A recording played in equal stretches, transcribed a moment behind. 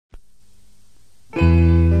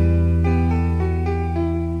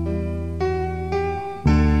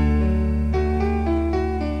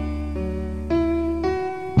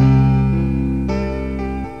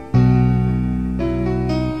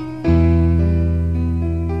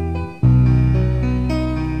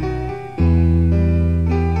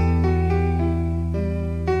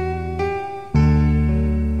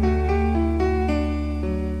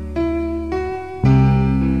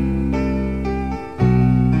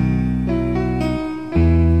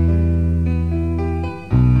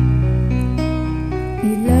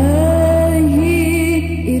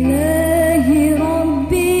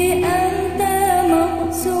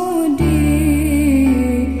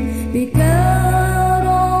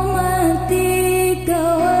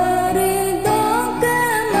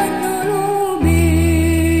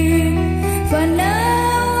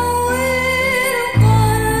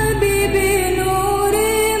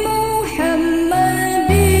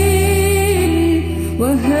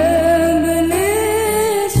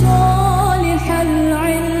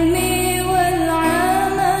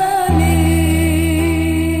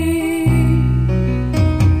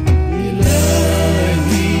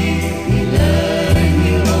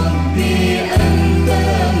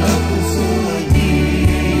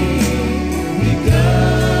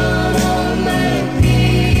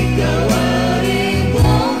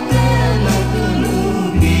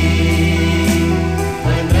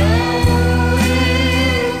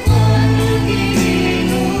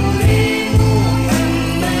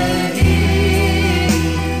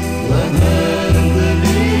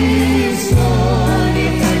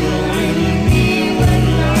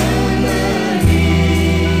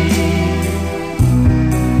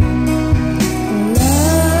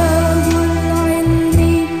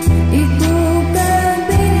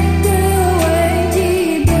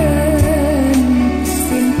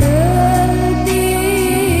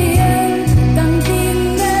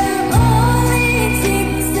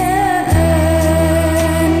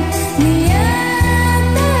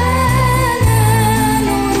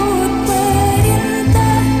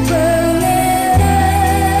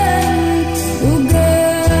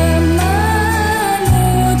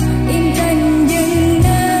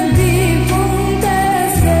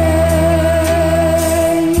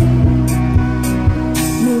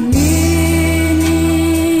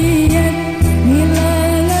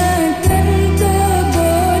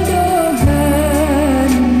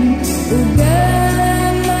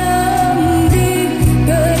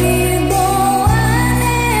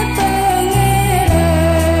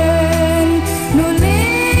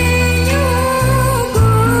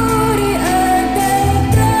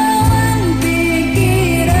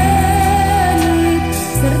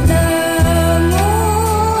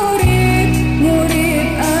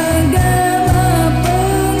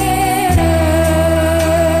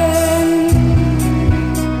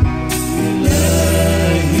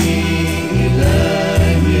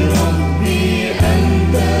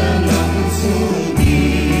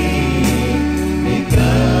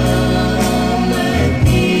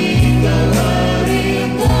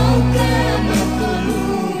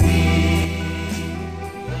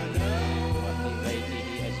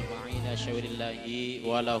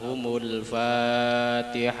lahumul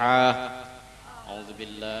Fatihah. A'udzu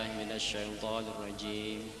billahi minasyaitonir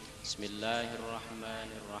rajim.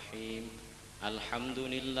 Bismillahirrahmanirrahim.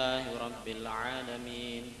 Alhamdulillahi rabbil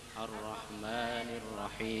alamin. Arrahmanir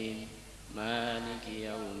rahim. Maliki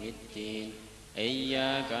yaumiddin.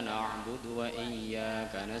 Iyyaka na'budu wa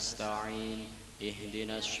iyyaka nasta'in.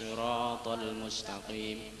 Ihdinas siratal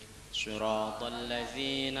mustaqim. Siratal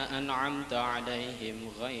ladzina an'amta 'alaihim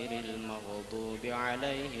ghairil maghdubi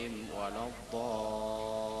 'alaihim waladdallin.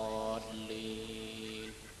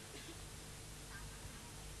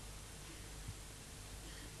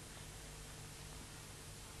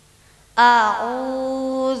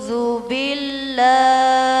 A'udzu billahi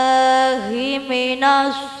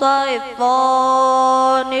minasy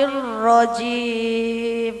syaithanir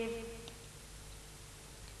rajim.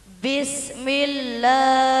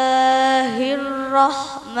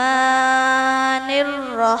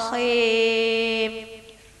 Bismillahirrahmanirrahim.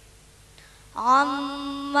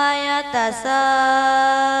 Amma yatasaalun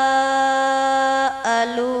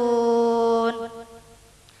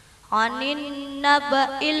 'anin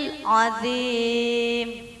naba'il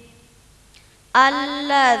 'azim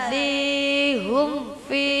alladzi hum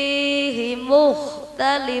fihi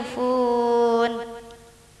mukhtalifun.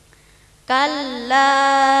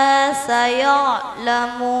 Kalla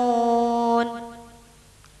saya'lamun.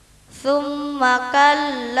 Thumma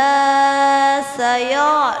kalla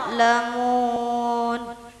saya'lamun.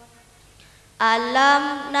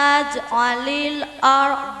 Alam naj'alil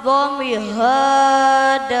arda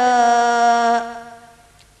mihada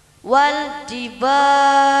wal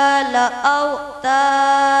jibala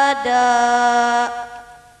autada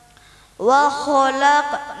wa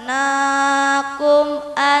khalaqnakum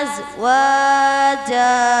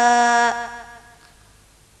azwaja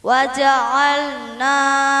wa ja'alna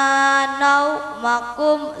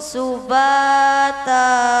naumakum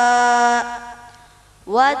subata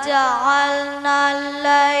wa ja'alna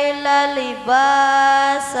al-laila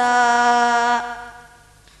libasa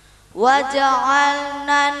wa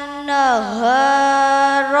ja'alna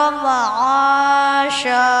an-nahara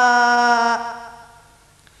ma'asha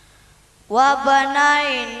wa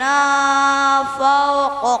banayna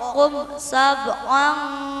fawqakum sab'an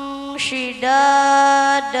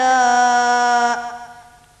shidada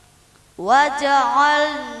wa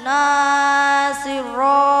ja'alna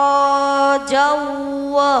sirajan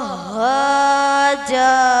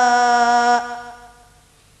wahaja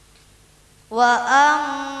wa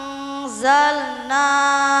anzalna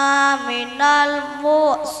minal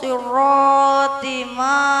mu'sirati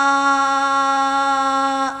ma'an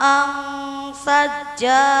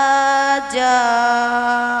sajjaja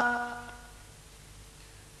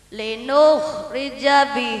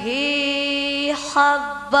linukhrija bihi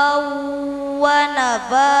habban wa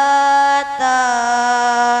nabata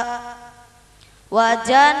wa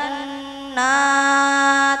jannatin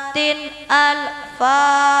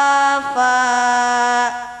alfafa.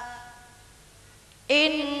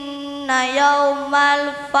 Inna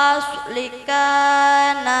yawmal fasli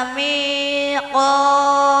kana miqata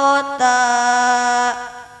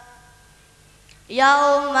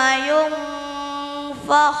yawma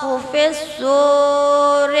yunfakhu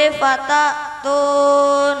fis-suri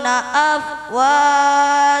fatatuna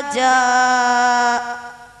afwaja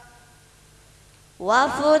wa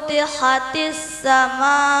futihatis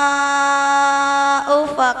samaa'u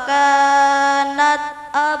fakanat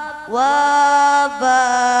abwaba.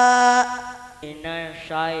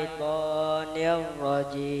 Minasyaitonir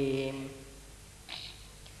rajim.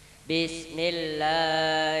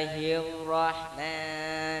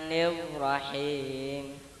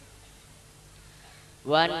 Bismillahirrahmanirrahim.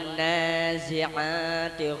 Wan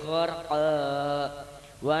nazi'ati gharqa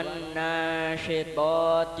wan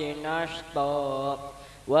nashitati nashta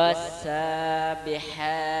was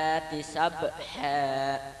sabihati sabha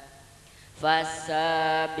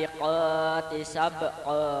fas-sabiqati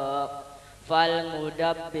sabqa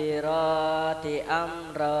fal-mudabbirati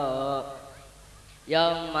amra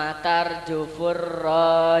yawma tarjufur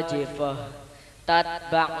rajifah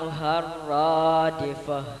tatba'uhar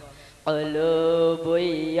radifah qulubu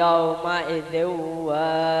yawma idhin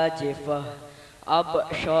wajifah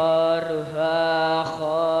absharuha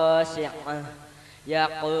khasi'ah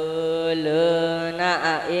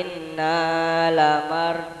yaquluna inna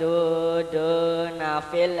lamarduduna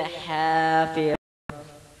fil hafir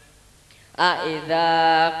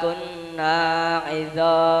a'idha kunna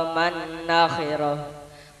 'idhaman nakhirah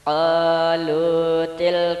qalu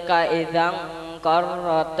tilka idzan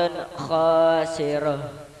qarratun khasirah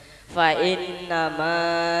fa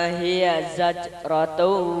innama hiya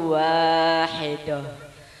zajratun wahidah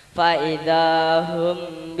فإذا هم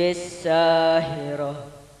بالساهرة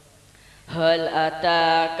هل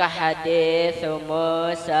أتاك حديث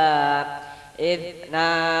موسى إذ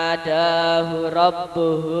ناداه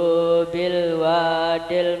ربه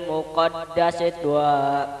بالوادي المقدس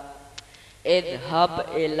طوى اذهب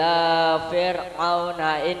إلى فرعون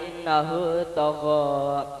إنه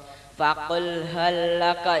طغى فقل هل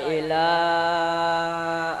لك إلى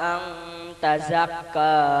أن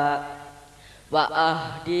تزكى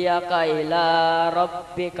وأهديك إلى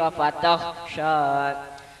ربك فتخشى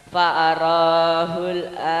فأراه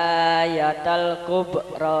الآية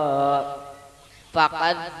الكبرى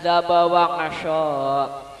فكذب وعصى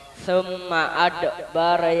ثم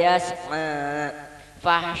أدبر يسعى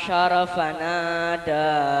فحشر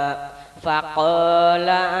فنادى فقال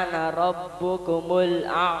أنا ربكم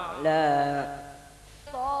الأعلى.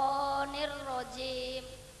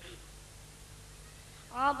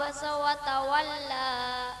 Abasa wa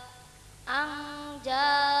tawalla an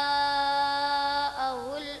ja'ahul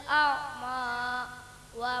a'ma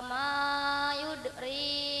wa ma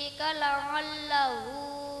yudrika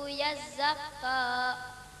la'allahu yazakka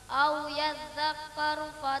aw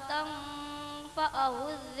yadhakkaru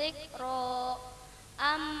fatanfa'ahu dzikra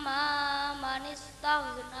amma man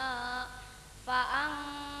istaghna fa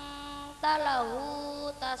anta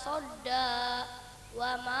lahu tasadda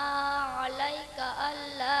wa ma 'alaika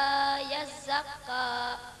alla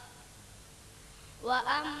yazakka wa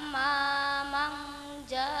amma man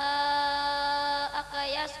ja'aka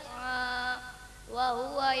yas'a wa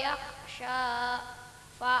huwa yakhsha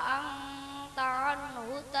fa anta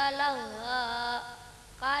anhu talaha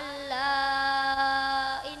kalla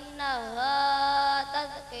innaha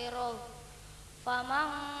tadhkirah faman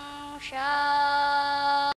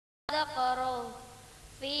syaa dzakarahu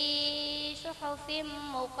fi suhufin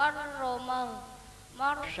mukarramah.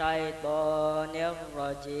 Syaitonir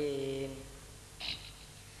rajim.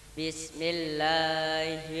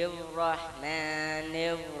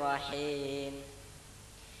 Bismillahirrahmanirrahim.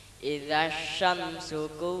 Idza syamsu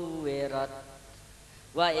kuwirat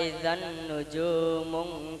wa idzan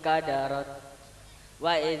nujumu kadarat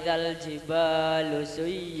wa idzal jibalu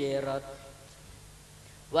suyirat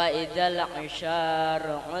wa idzal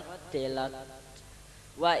 'isharu 'uttilat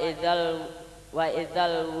wa idzal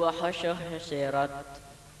wuhushu husyirat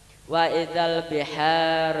wa idzal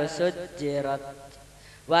biharu sujjirat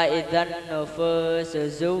wa idzan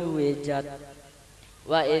nufusu zuwijat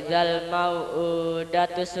wa idzal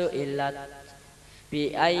mau'udatu su'ilat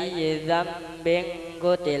bi ayyi dzambin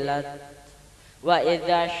qutilat wa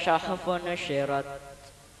idza syahfu nusyirat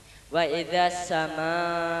wa idza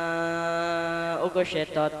samaa'u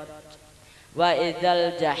kusyitat wa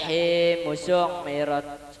idzal jahimu su'irat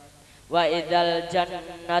wa idzal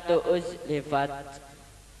jannatu uzlifat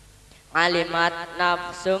alimat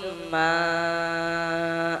nafsum ma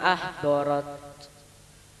ahdarat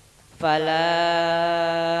fala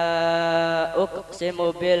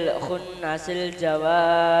uqsimu bil khunnasil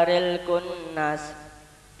jawaril kunnas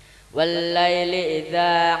wal laili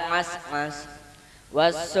idza as'as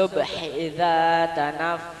was subhi idza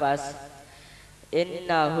tanaffas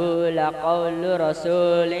innahu laqawlu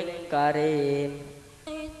rasulin karim.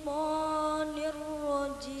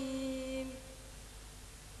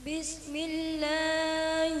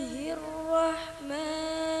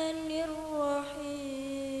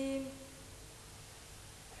 Bismillahirrahmanirrahim.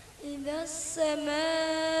 Idzas samaa'u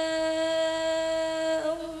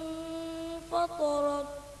fatarat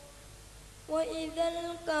wa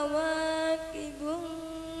idzal kawakibu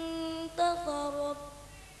intatharat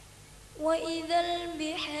wa idzal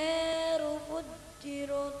biharu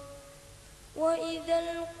fujjirat wa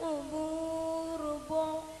idzal quburu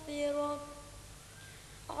bu'thirat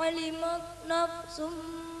alimat nafsum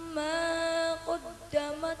ma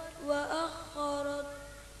qaddamat wa akharat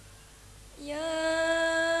ya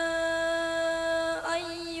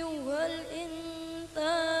ayyuhal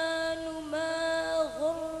insanu ma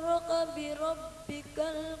ghurraka bi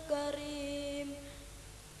rabbikal karim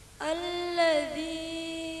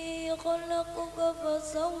alladzi khalaqaka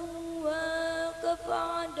fasawwaka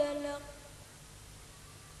fa'adalak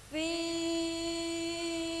fi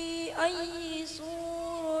ayyi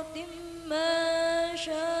suratin ma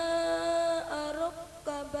syaa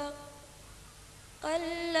rakkabak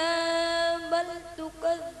kalla bal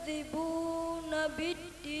tukadzibuna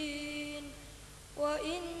biddin wa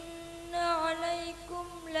inna 'alaikum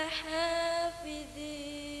lahafizin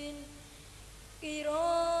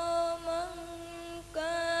kiraman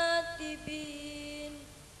katibin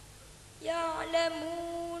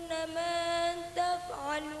ya'lamuna ma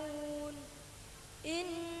taf'alun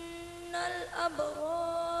innal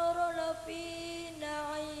abrara lafi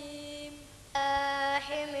na'im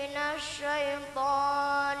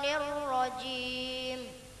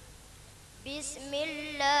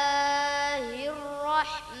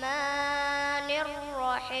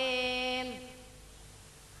Bismillahirrahmanirrahim.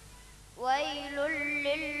 Wailul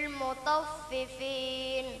lil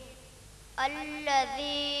mutaffifin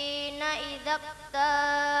alladzina idza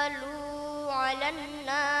qtalu 'alan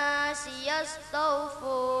nasi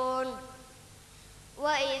yastawfun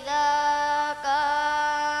wa idza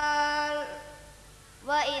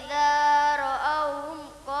ra'awhum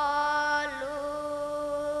qalu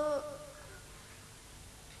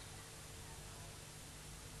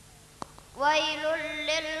wailul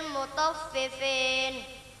lil mutaffifin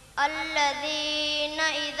alladzina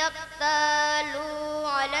idza qtalu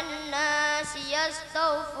 'alan nasi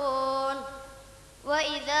yastawfun wa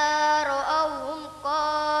idza ra'awhum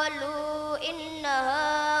qalu inna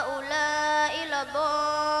haula'i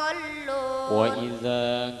ladallun wa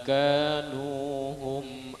idza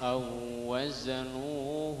kaluhum aw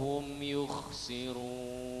wazanuhum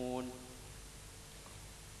yukhsirun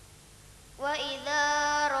wa idza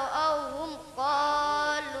ra'awhum qalu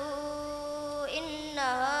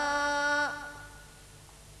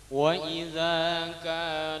وَإِذَا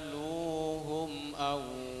كَالُوهُمْ أَوْ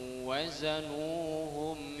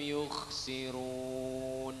وَزَنُوهُمْ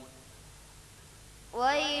يُخْسِرُونَ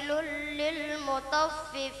وَيْلٌ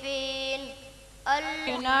لِّلْمُطَفِّفِينَ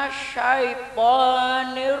من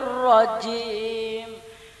الشيطان الرجيم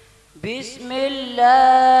بسم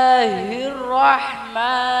الله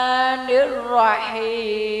الرحمن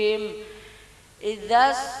الرحيم إذا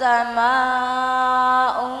السماء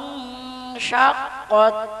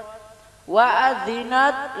انشقت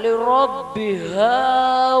وأذنت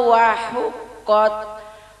لربها وحقت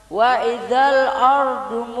وإذا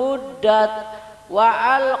الأرض مدت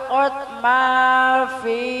وألقت ما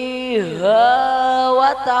فيها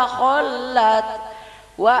وتخلت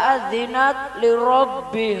وأذنت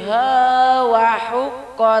لربها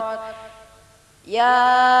وحقت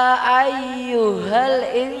يا أيها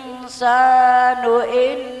الإنسان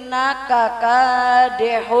إنك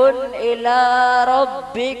كادح إلى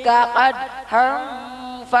ربك قدحا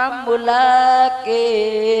فملاقيه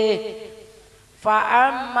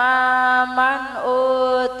فأما من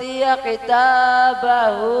أوتي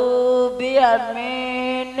كتابه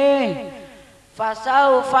بيمينه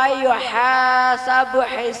فسوف يحاسب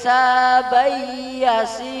حسابا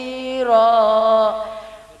يسيرا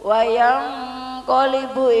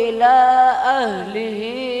وينقلب إلى أهله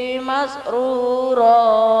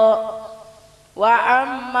مسرورا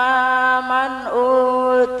وأما من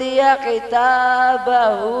أوتي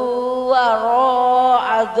كتابه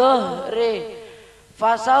وراء ظهره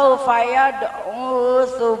فسوف يدعو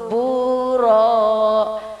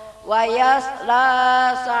ثبورا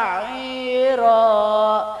ويصلى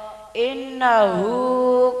سعيرا إنه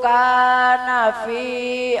كان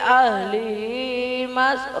في أهله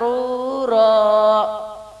مسرورا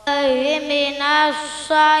من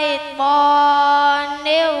الشيطان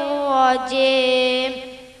الرجيم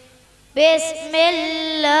بسم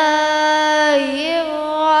الله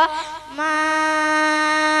الرحمن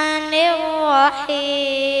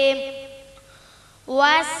الرحيم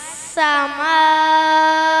والسماء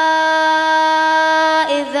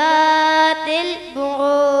ذات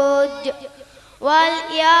البروج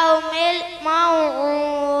واليوم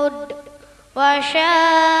الموعود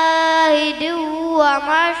وشاهد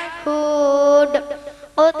ومشهود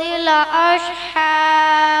قتل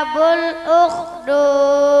أصحاب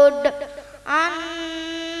الأخدود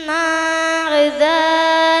النار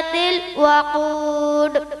ذات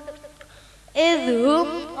الوقود إذ هم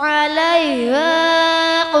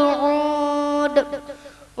عليها قعود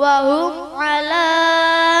وهم على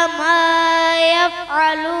ما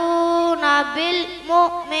يفعلون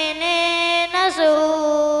بالمؤمنين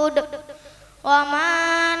شهود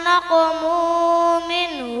وما نقموا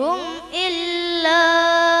منهم إلا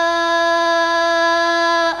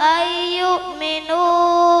أن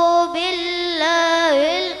يؤمنوا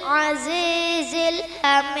بالله العزيز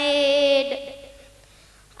الحميد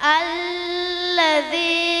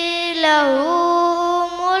الذي له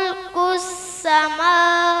ملك السماوات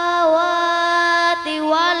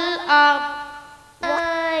والأرض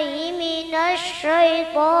من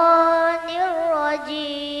الشيطان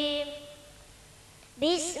الرجيم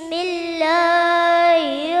بسم الله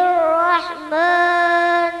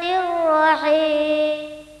الرحمن الرحيم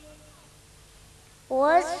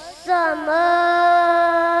والسماء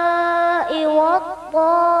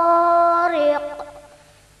والطارق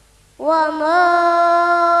وما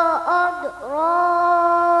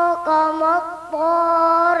أدراك ما الطارق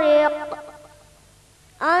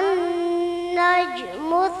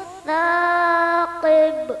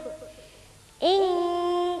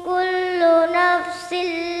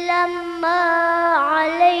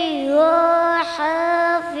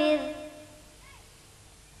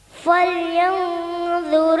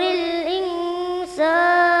فلينظر الإنسان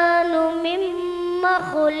مما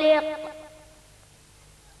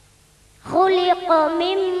خلق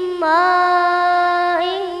من ماء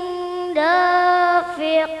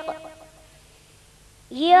دافق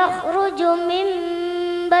يخرج من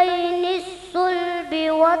بين الصلب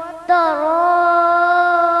والترائب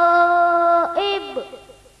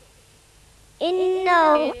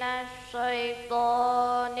إنه من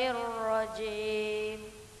الشيطان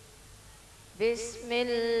الرجيم بسم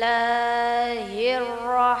الله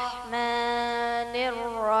الرحمن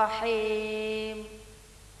الرحيم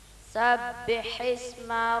سبح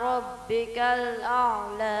اسم ربك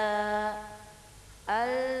الأعلى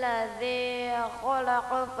الذي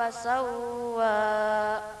خلق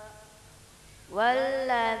فسوى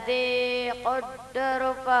والذي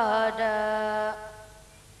قدر فهدى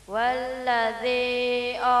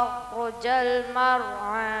والذي أخرج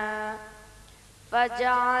المرعى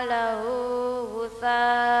فجعله غثاء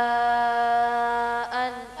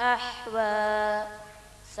أحوى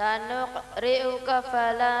سنقرئك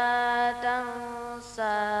فلا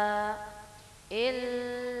تنسى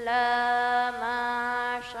إلا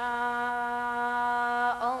ما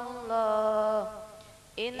شاء الله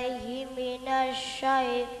إنه من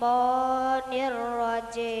الشيطان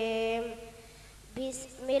الرجيم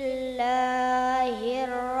بسم الله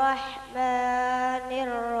الرحمن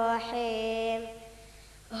الرحيم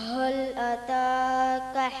هل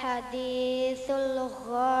أتاك حديث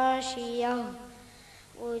الغاشية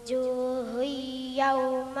وجوه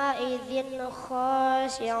يومئذ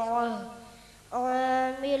خاشعة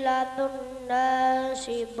عاملة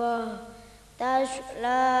ناصبة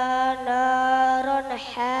تصلى نارا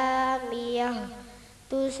حامية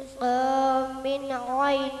تسقى من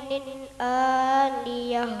عين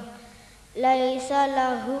آنية ليس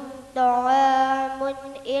لهم طعام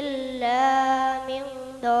إلا من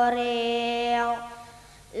ضريع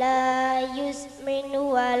لا يسمن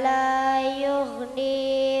ولا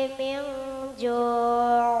يغني من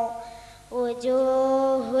جوع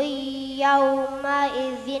وجوه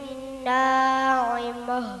يومئذ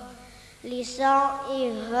ناعمة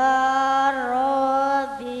لسعيها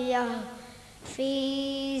راضية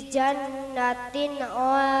في جنة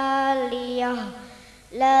عالية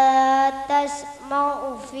لا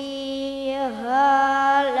تسمع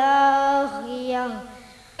فيها لاغية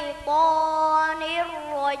الشيطان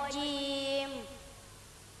الرجيم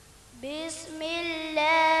بسم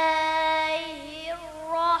الله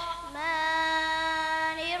الرحمن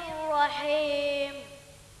الرحيم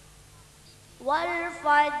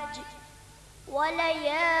والفجر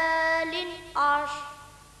وليال عشر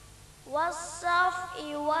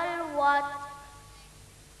والصفء والوتر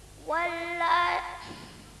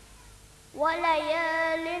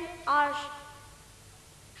وليال عشر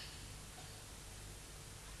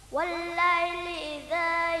والليل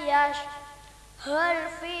إذا يسر هل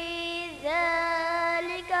في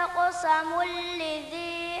ذلك قسم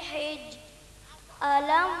لذي حجر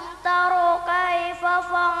ألم تر كيف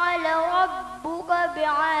فعل ربك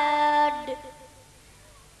بعاد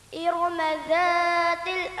إرم ذات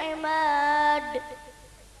العماد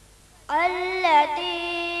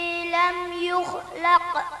التي لم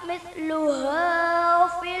يخلق مثلها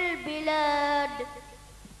في البلاد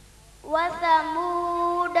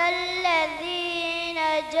وثمود الذين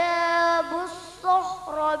جابوا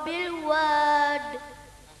الصخر بالواد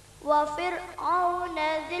وفرعون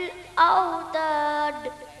ذي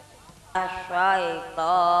الأوتاد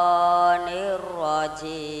الشيطان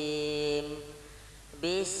الرجيم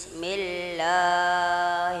بسم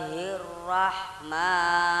الله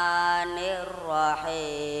الرحمن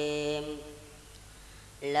الرحيم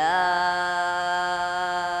لا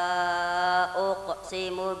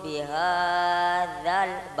أقسم بهذا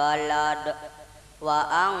البلد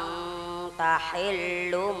وأنت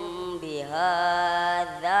حل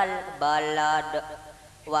بهذا البلد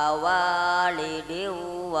ووالد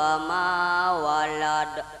وما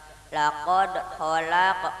ولد لقد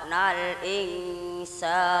خلقنا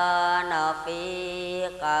الإنسان في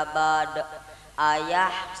كبد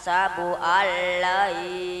أيحسب أن لن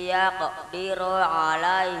يقدر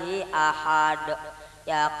عليه أحد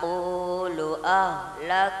يقول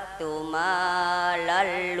أهلكت مالا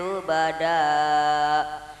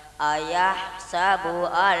لبدا أيحسب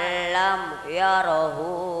أن لم يره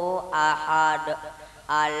أحد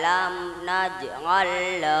ألم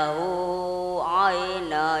نجعل له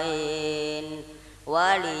عينين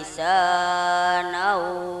ولسانا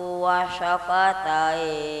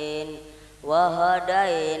وشفتين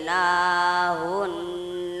وهديناه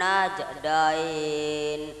النجدين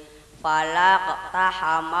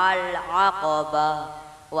فلاقتحم العقبة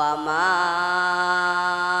wa ma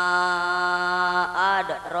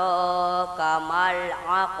adraka mal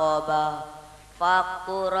aqabah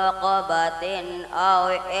fakku raqabatin aw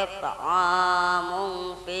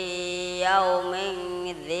it'amun fi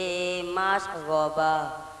yaumin dzi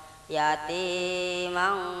masghaba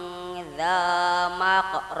yatiman dza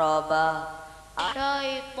maqraba.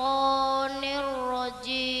 Syaitanir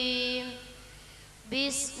rajim.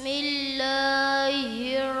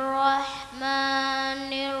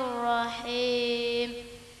 Bismillahirrahmanirrahim.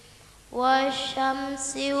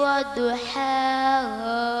 Wasyamsi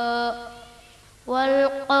waduhaha wal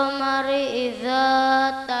qamari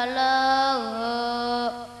idza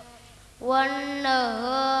talaha wan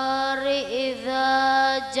nahari idza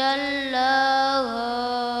jallaha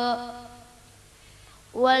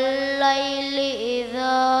wal laili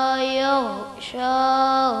idza yaghshaha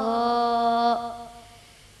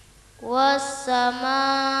was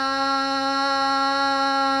samaa'i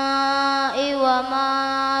wa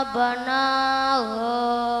ma banaha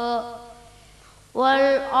wal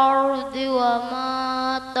ardi wa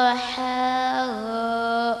ma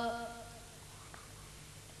tahaha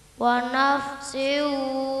wa nafsin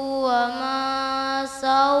wa ma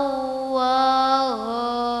sawwaha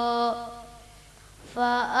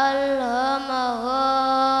fa alhamaha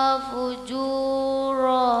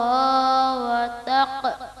fujuraha wa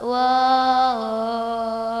taqwaha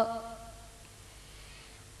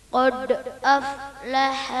qad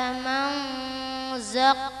aflaha man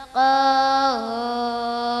zakkaha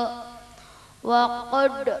wa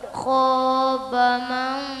qad khaba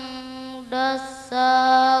man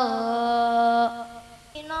dassaha.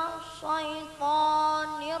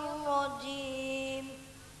 Minasyaitonir rajim.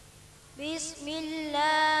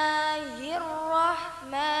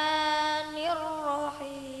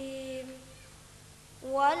 Bismillahirrahmanirrahim.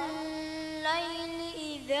 Wal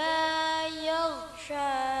laili idza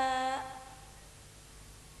yaghsha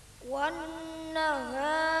wan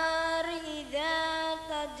nahari idza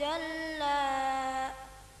tajalla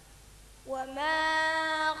wa ma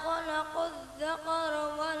khalaqadz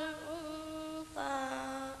dzakara wal untha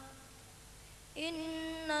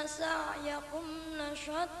inna sa'yakum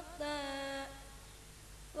lashatta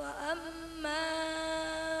wa amma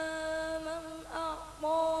man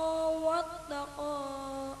a'ta wattaqa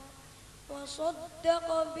wa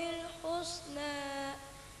saddaqa bil husna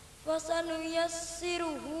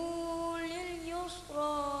fasanuyassiruhu lil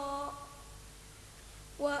yusra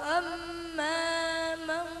wa amma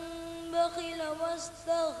man bakhila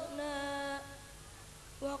wastaghna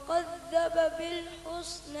wa kadzdzaba bil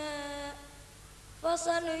husna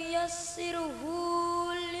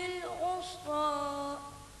fasanuyassiruhu lil usra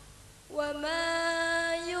wa ma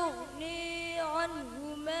yughni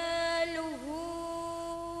anhu maluhu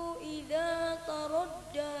idza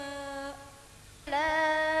taradda.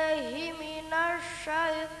 Billahi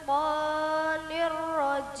minasyaitonir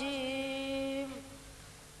rajim.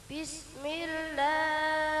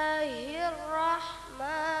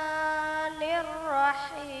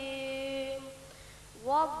 Bismillahirrahmanirrahim.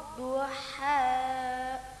 Wadduha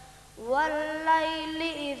wal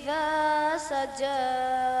laili idza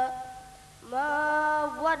saja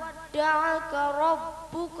ma wadda'aka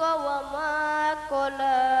rabbuka wa ma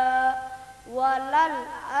qala walal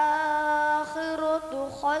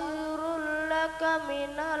akhiratu khairul laka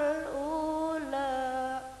minal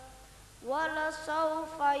ula wala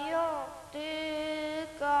sawfa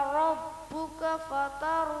yu'tika rabbuka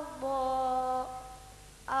fatarda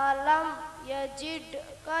alam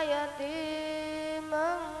yajidka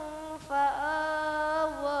yatiman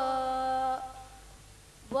fa'awa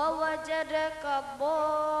wa wajadaka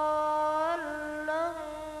dhallan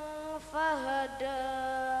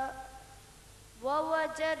fahada wa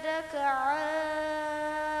wajadaka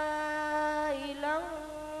 'ailan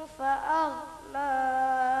fa'aghna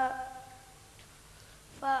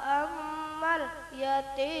fa'ammal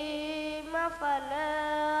yatima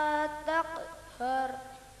fala taqhar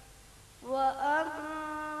wa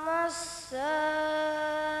ammas sa'ila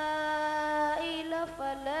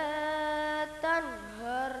fala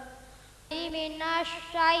tanhar.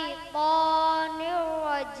 Minasyaitonir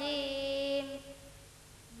rajim.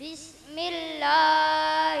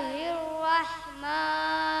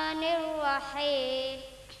 Bismillahirrahmanirrahim.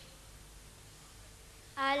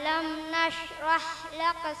 Alam nashrah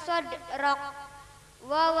laka sadrak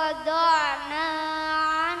wa wada'na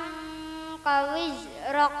 'anka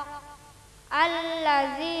wizrak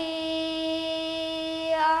allazi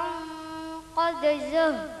anqadha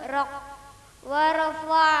zahrak wa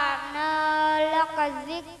rafa'na laka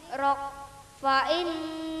zikrak fa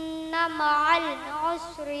inna ma'al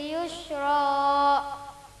usri yusra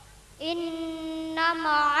inna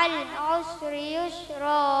ma'al usri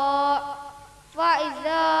yusra fa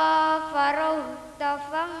iza faragta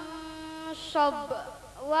fansab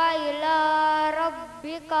wa ila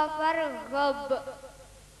rabbika farghab.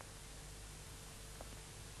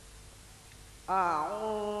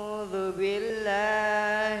 A'udzu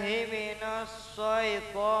billahi minas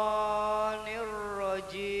syaitonir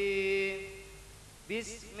rajim.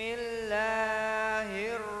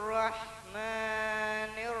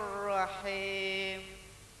 Bismillahirrahmanirrahim.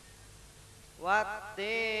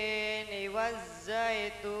 Wattini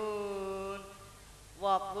wazzaitun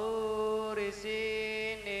wa turi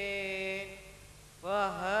sinin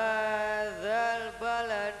wa hadzal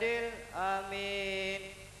baladil amin.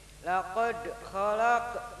 Laqad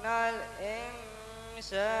khalaqnal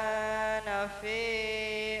insana fi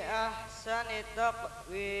ahsani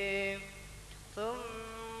taqwim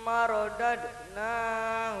thumma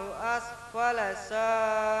radadnahu asfala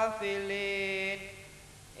safilin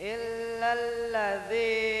illal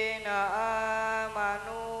ladzina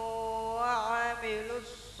amanu wa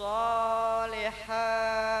amilus solihati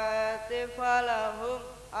falahum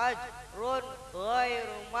ajrun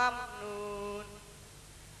ghairu mamnun.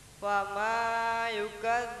 Fama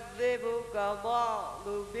yukadzibuka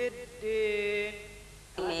ba'du biddin.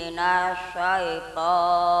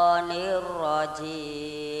 Minasyaitonir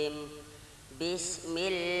rajim.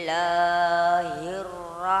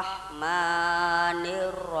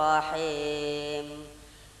 Bismillahirrahmanirrahim.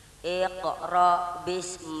 Iqra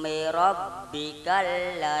bismi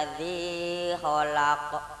rabbikal ladzi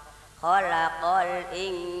khalaq. Khalaqal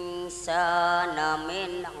insana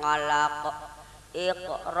min 'alaq.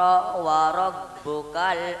 Iqra wa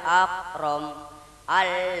rabbukal akram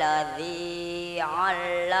alladzi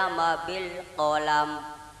 'allama bil qalam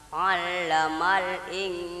 'allamal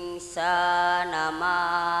insana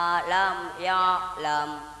ma lam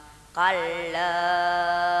ya'lam kalla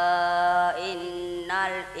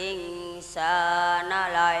innal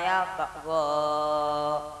insana la yatgha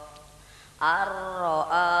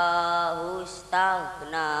ar-ra'ahu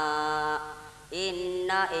istaghna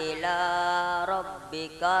inna ila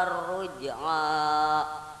rabbikar ruj'a.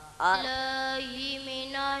 Allahi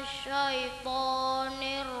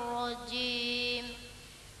minasyaitonir rajim.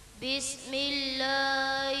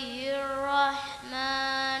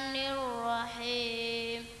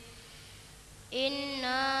 Bismillahirrahmanirrahim.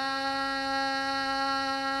 Inna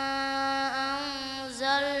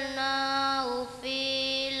anzalnahu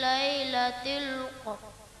fi lailatul qadr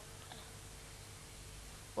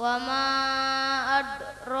wa ma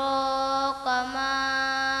adraka ma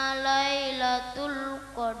lailatul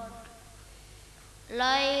qadr.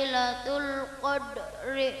 Lailatul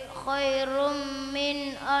qadri khairum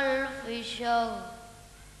min alfi syahr.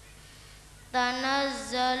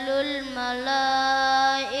 Tanazzalul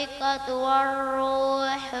malaikatu warruh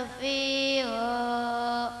fiha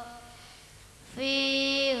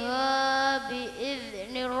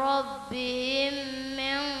biizni rabbihim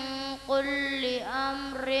min kulli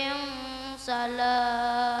amrin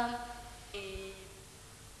salam.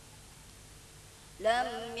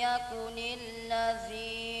 Lam yakunil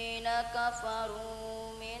ladzina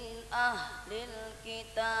kafaru min ahlil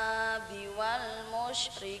kitabi wal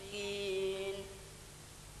musyrikin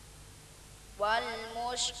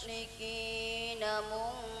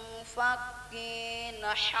munfakkin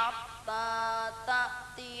hatta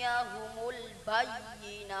ta'tiyahumul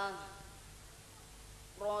bayyinah.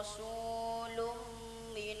 Rasulun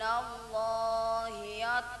minallahi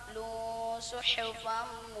yatlu suhufan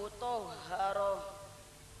mutahharah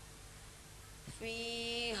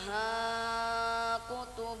fiha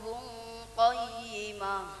kutubun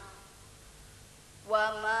qayyimah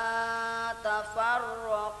wa ma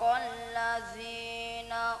tafarraqal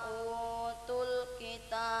ladzina utul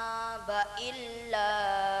kitaba illa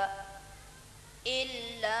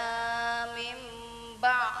min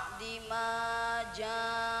ba'di ma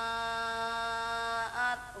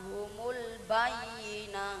ja'athumul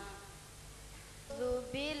bayyinah.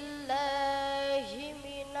 Billahi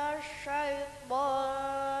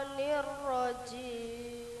minasyaitonir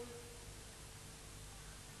rajim.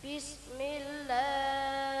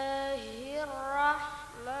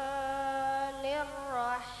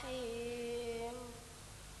 Bismillahirrahmanirrahim.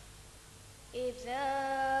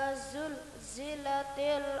 Idza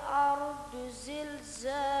zulzilatil ardu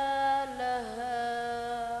zilzalaha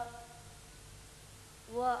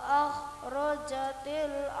wa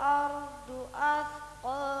akhrajatil ardu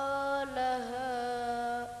athqalaha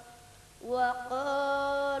wa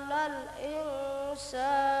qalal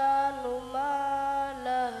insanu ma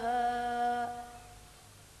laha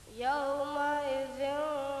yawma idzin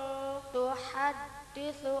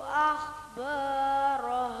yuhadditsu akhbaraha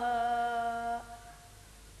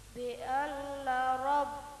bi anna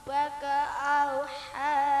rabbaka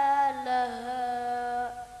awhalaha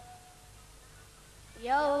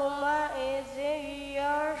yawma idzin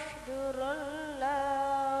yashdurun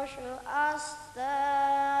nasu astatan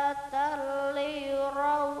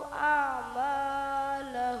liyuraw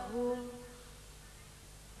a'malahum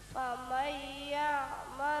faman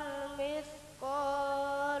ya'mal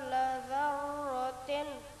mithqala dzarratin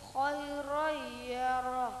khairan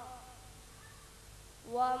yarah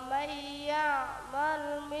wa man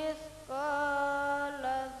ya'mal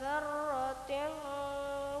mithqala dzarratin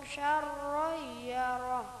syarran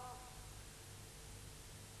yarah.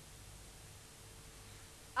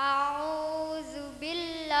 A'udzu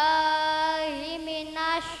billahi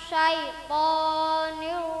minasy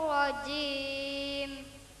syaithanir rajim.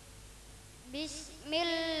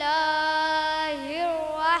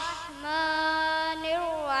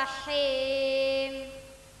 Bismillahirrahmanirrahim.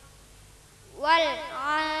 Wal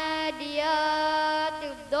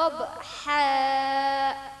 'adiyati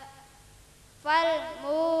dhabha fal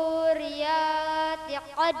muriyati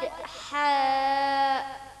qadha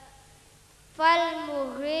fal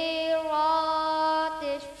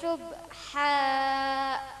mughirati subha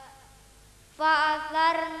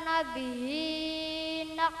fa'atharna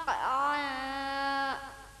bihi naq'a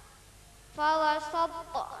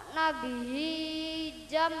fawasatna bihi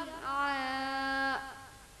jam'a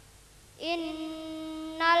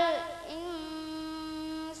innal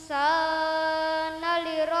insana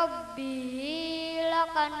lirabbihi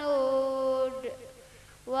lakanud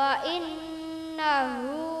wa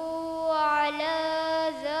innahu ala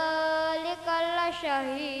zalika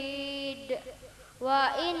lasyahid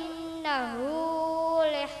wa innahu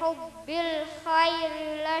lihubbil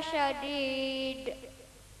khairi lasyadid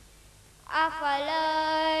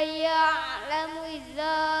afala ya'lamu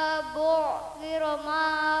idza bu'thira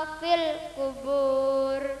ma fil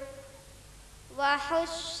qubur wa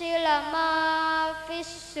hussila ma fis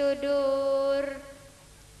sudur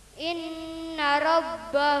inna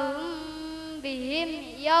rabbahum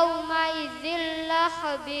bihim yawma idzil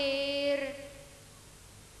khabir.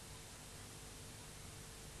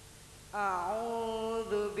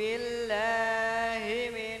 A'udzu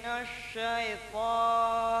billahi minasy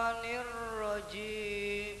syaithanir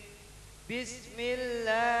rajim.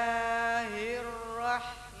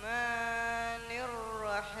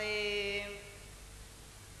 Bismillahirrahmanirrahim.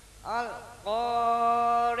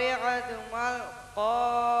 Al-qari'atu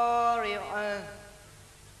mal-qari'ah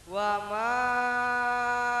wa ma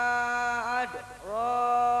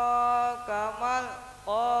adraka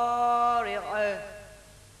mal-qari'ah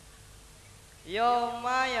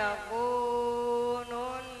yawma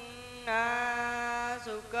yakunun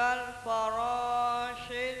nasu kal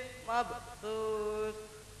farashil mabthus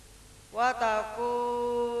wa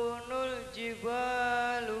takunul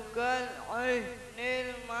jibalu kal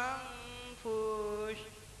ihnil manfush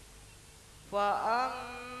fa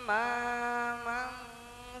amma man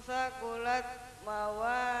sakulat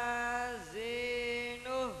mawazinuh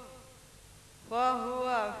fa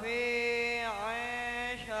huwa fi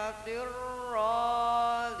 'ishatir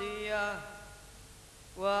radiyah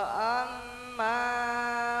wa amma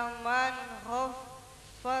man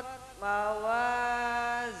khaffat mawazinuh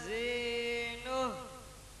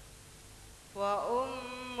wa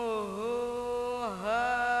ummuhu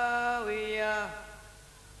hawiyah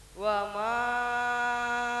wa ma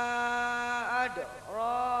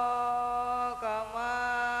adraka ma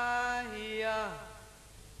hiya.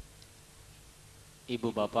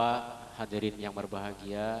 Ibu bapak hadirin yang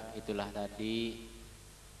berbahagia, itulah tadi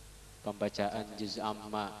pembacaan Juz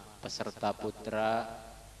Amma peserta Putra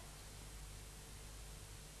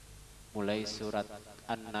mulai surat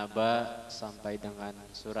An-Naba sampai dengan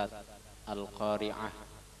surat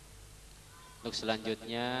Al-Qari'ah. Untuk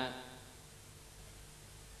selanjutnya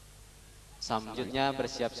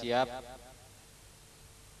bersiap-siap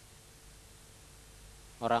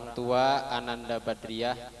orang tua Ananda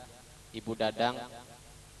Badriyah, Ibu Dadang,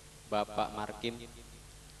 Bapak Markim.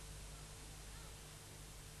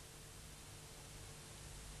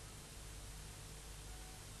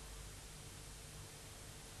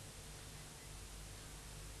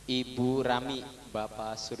 Ibu Rami,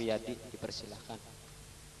 Bapak Suryadi, dipersilahkan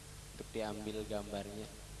untuk diambil gambarnya.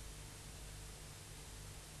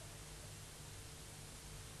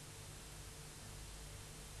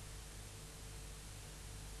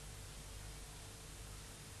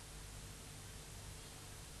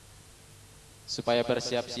 Supaya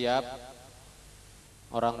bersiap-siap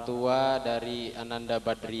orang tua dari Ananda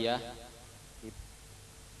Badriyah,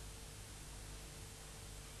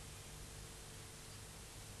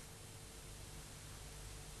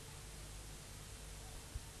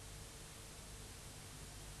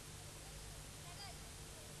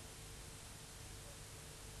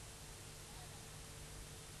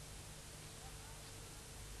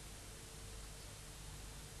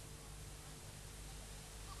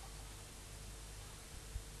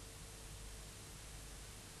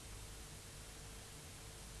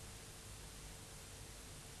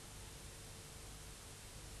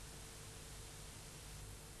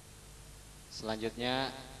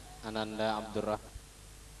 Selanjutnya Ananda Abdurrahman.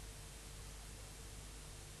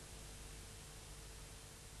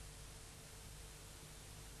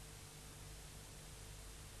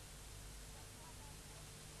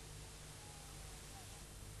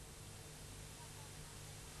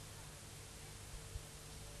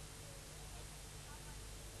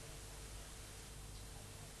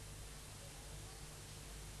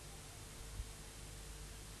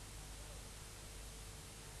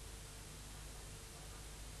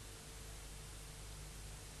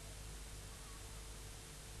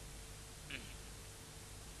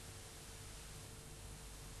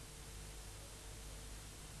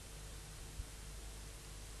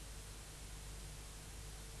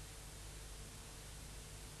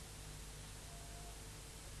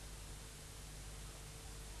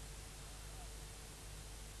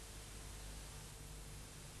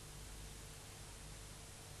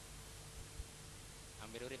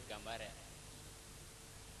 Ambil urip gambar ya.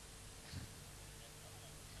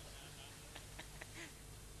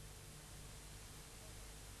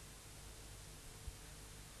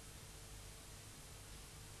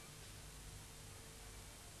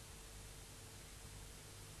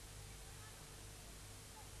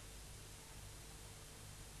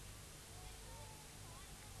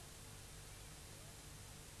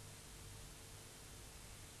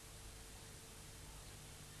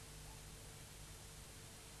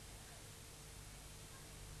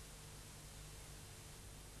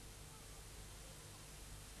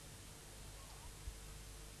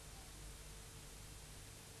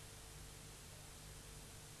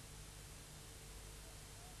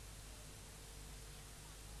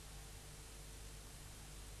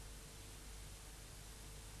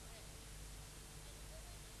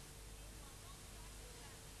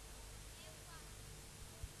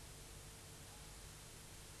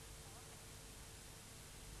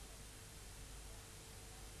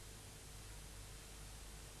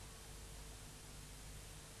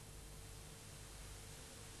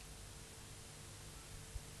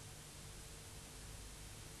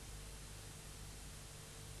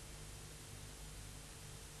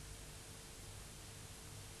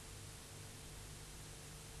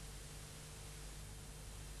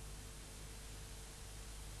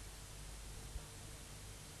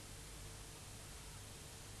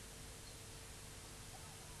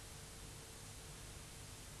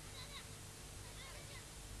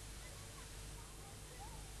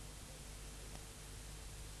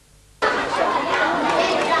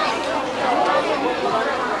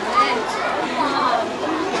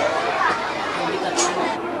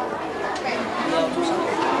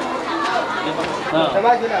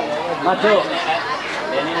 Maju lah. Maju.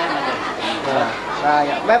 Ini maju. Nah,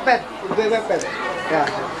 ya, mepet, gue mepet. Ya.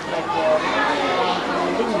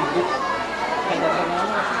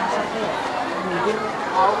 Mungkin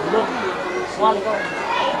belum soal kok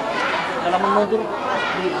dalam menuntur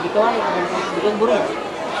di kawan bikin burung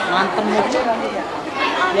ngantem itu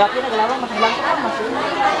yakin gelawang masih belakang kan masih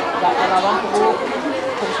nggak gelawang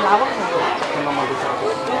terus lawang memang mau bisa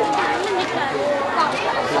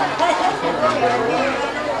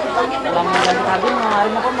dalam mengganti kabin hari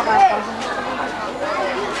apa maka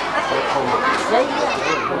ya iya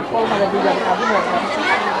kalau malah diganti kabin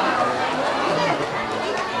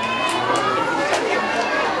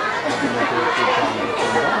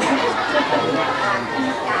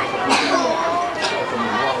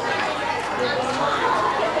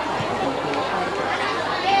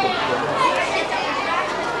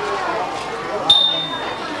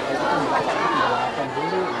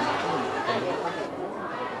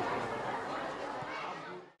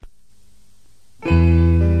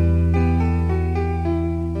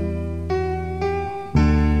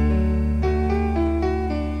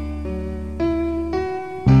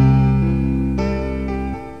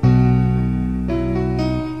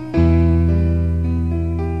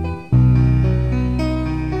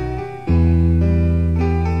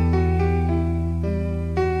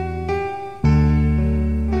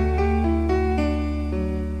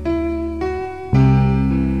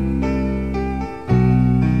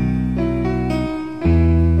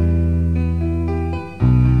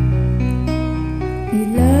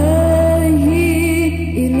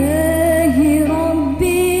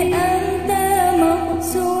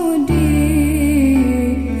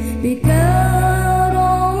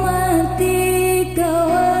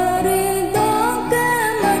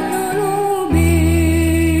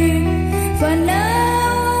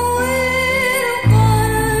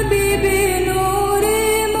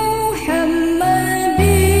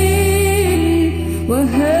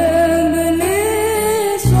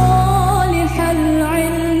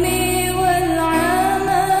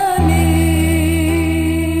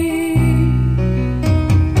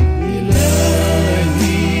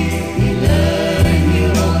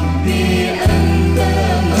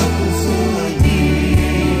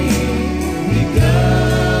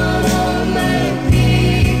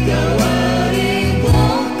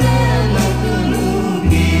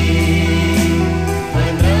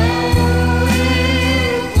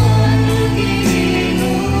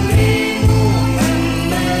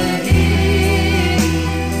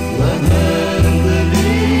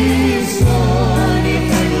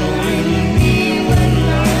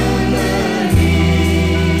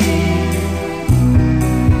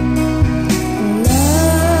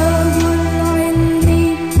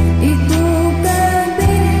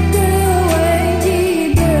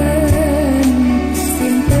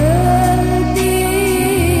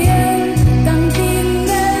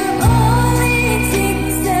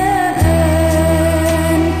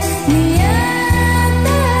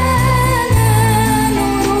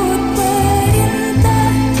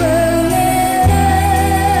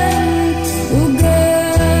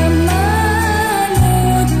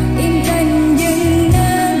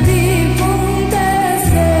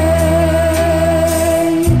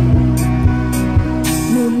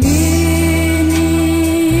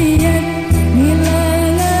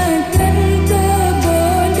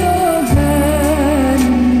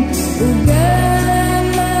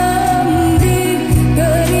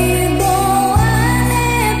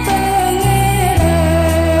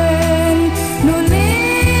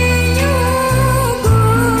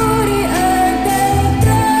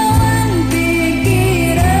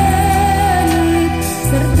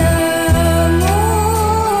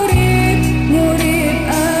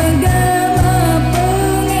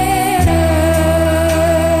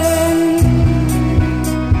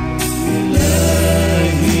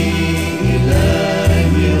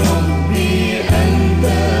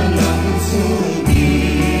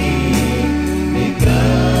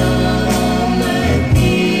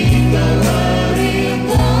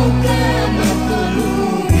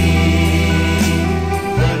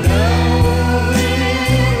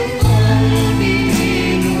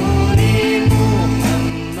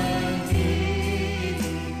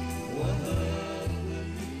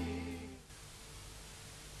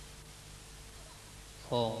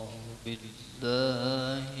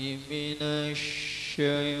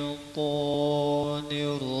الشيطان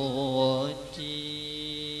الرجيم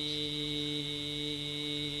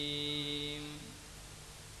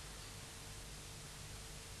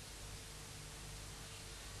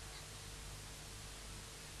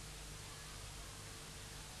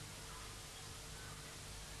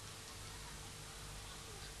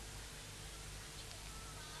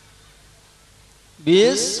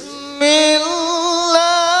بسم الله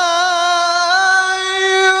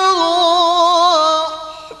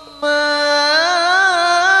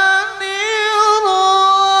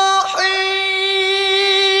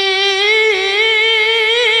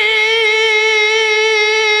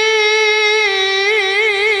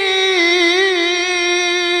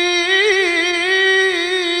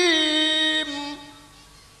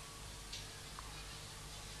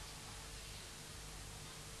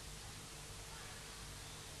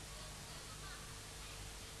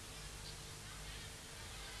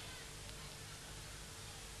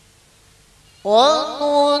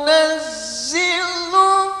وننزل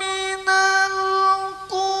من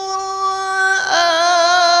القرآن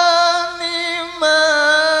ما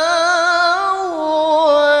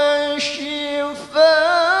هو شفاء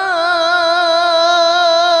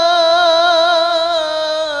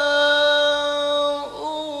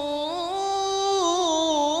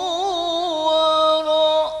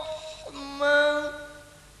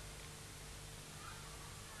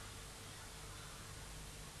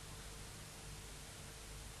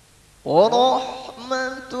ورحمة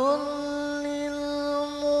ورحمة للمؤمنين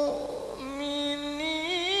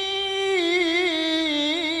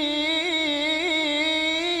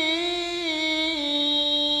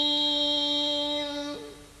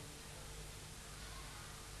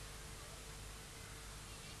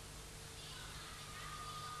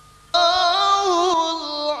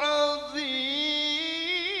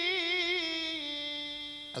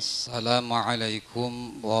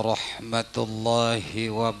Assalamualaikum warahmatullahi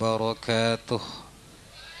wabarakatuh.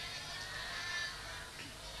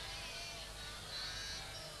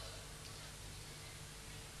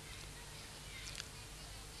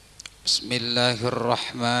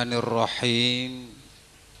 Bismillahirrahmanirrahim.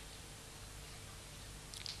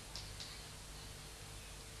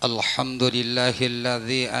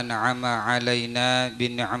 Alhamdulillahilladzi an'ama alaina bi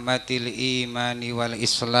ni'matil imani wal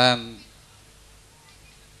islam.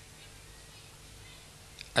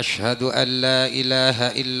 Ashhadu an la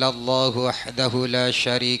ilaha illallah wahdahu la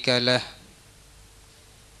syarika lah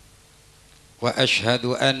wa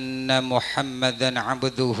ashhadu anna Muhammadan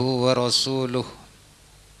abduhu wa rasuluh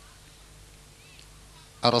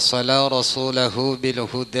arsala rasulahu bil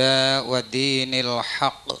huda wa dinil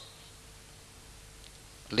haqq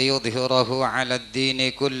liyudhhirahu 'ala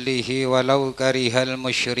ad-dini kullihi walau karihal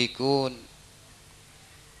musyrikun.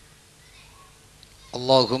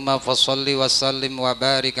 Allahumma fassalli wa sallim wa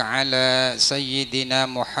barik ala sayyidina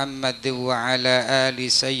Muhammad wa ala ali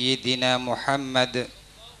sayyidina Muhammad.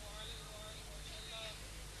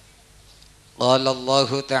 Qala Allah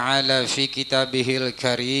ta'ala fi kitabihil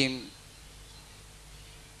karim,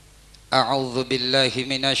 a'udzu billahi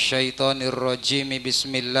minasy syaithanir rajim,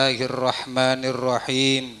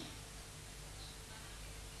 bismillahirrahmanirrahim.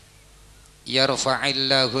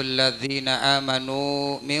 Yarfa'illahu alladhina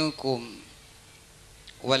amanu minkum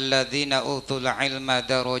walladzina utul ilma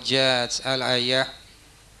darajat. Al-ayah.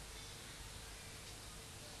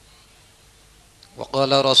 Wa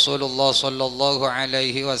qala Rasulullah sallallahu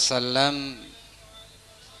alaihi wasallam,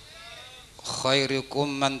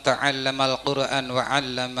 khairukum man ta'allama al-Qur'an wa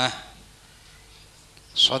 'allamah.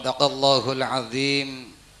 Shadaqallahul azim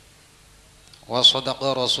wa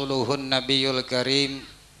sadaqa rasuluhun nabiyul karim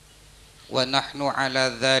wa nahnu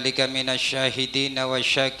ala dzalika minasyahidin wa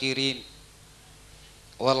syakirin.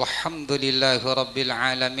 Walhamdulillahi rabbil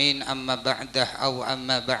alamin. Amma ba'dah aw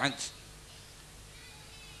amma ba'd.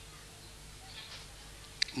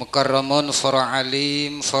 Mukarramun para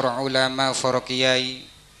alim, para ulama, para kiai,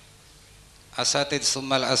 asatid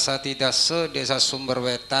sumal asatidah se-Desa Sumber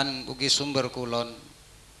Wetan ugi Sumber Kulon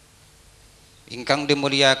ingkang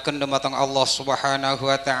dimuliaken dumateng Allah Subhanahu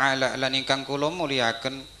wa taala lan ingkang kula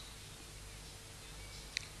muliaken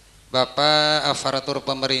Bapak aparatur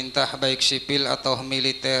pemerintah baik sipil atau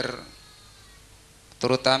militer,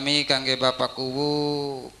 terutami kangge Bapak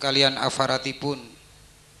kuwu kalian aparatipun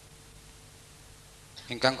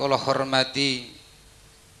ingkang kula hormati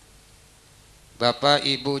Bapak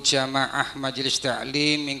Ibu jamaah majelis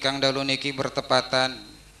taklim ingkang dalu niki bertepatan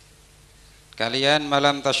kalian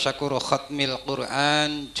malam tasyakur Khotmil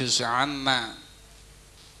Qur'an Juz Amma.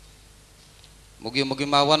 Mugi-mugi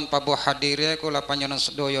mawon pabuh hadire kula panjenengan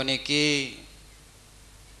sedaya niki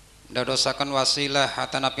dadosaken wasilah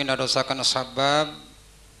atanapi dadosaken sabab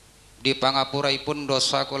di pangapuraipun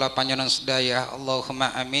dosa kula panjenengan sedaya.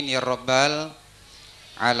 Allahumma amin ya rabbal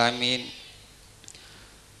alamin.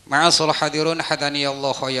 Ma'asal hadirun hadani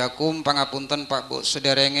Allah yakum. Pangapunten Pak Bu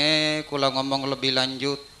sederenge kula ngomong lebih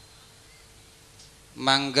lanjut.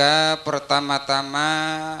 Mangga pertama-tama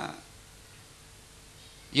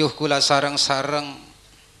yuh kula sareng-sareng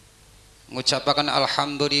ngucapaken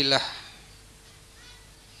alhamdulillah.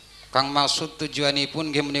 Kang maksud tujuanipun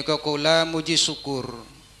nggih menika kula muji syukur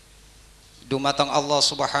dumateng Allah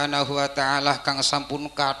Subhanahu wa taala kang sampun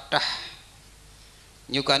kathah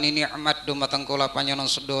nyukani nikmat dumateng kula panjenengan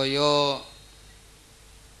sedaya.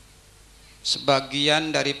 Sebagian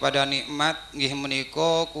daripada nikmat nggih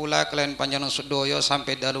menika kula kalian panjenengan sedaya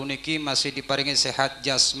sampai dalu niki masih diparingi sehat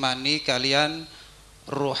jasmani kalian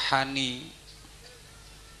rohani.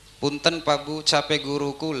 Punten Pak Bu, capek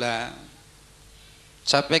guru kula,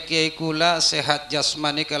 capek kiai kula sehat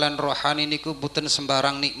jasmani kalian rohani niku boten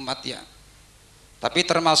sembarang nikmat ya. Tapi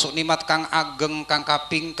termasuk nikmat kang ageng kang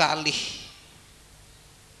kaping kalih.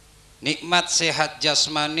 Nikmat sehat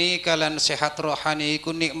jasmani kalian sehat rohani iku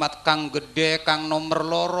nikmat kang gede kang nomor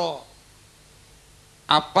loro.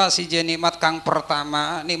 Apa sih je nikmat kang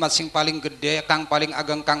pertama? Nikmat sing paling gede kang paling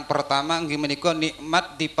ageng kang pertama nggih menika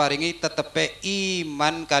nikmat diparingi tetepe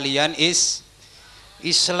iman kalian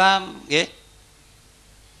Islam nggih.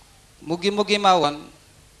 Mugi-mugi mawon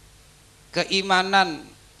keimanan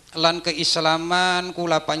lan keislaman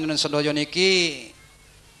kula panjenengan sedaya niki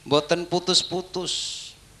boten putus-putus.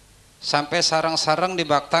 Sampai sarang-sarang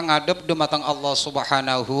dibakta ngadep dumateng Allah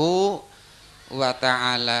Subhanahu wa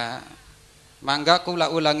taala. Mangga kula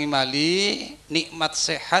ulangi mali nikmat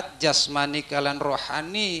sehat jasmani kalian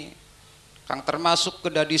rohani kang termasuk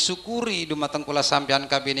kedah disyukuri dumateng kula sampeyan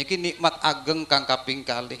kabeh niki nikmat ageng kang kaping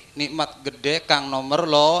kalih, nikmat gede kang nomor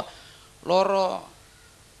loro.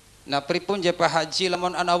 Nah pripun je Pak Haji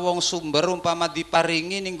lamun ana wong sumber umpama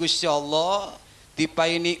diparingi ning Gusti Allah,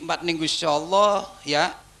 dipai nikmat ning Gusti Allah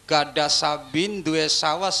ya. Gada sabin duwe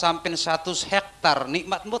sawah sampai 100 hektar,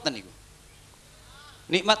 nikmat mboten niku?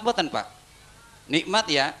 Nikmat mboten Pak?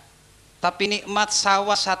 Nikmat ya. Tapi nikmat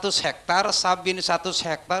sawah 100 hektar, sabin 100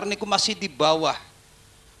 hektar niku masih di bawah.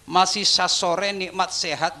 Masih sasore nikmat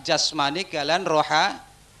sehat jasmani kalian roha.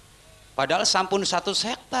 Padahal sampun 100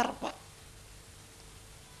 hektar Pak.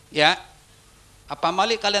 Ya. Apa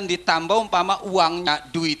mali kalian ditambah umpama uangnya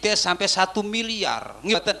duitnya sampai 1 miliar.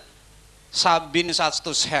 Nggih sabin 100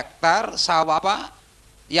 hektar sawah apa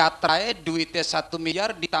yatrae duitnya 1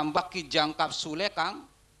 miliar ditambah kijang kapsule kang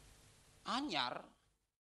anyar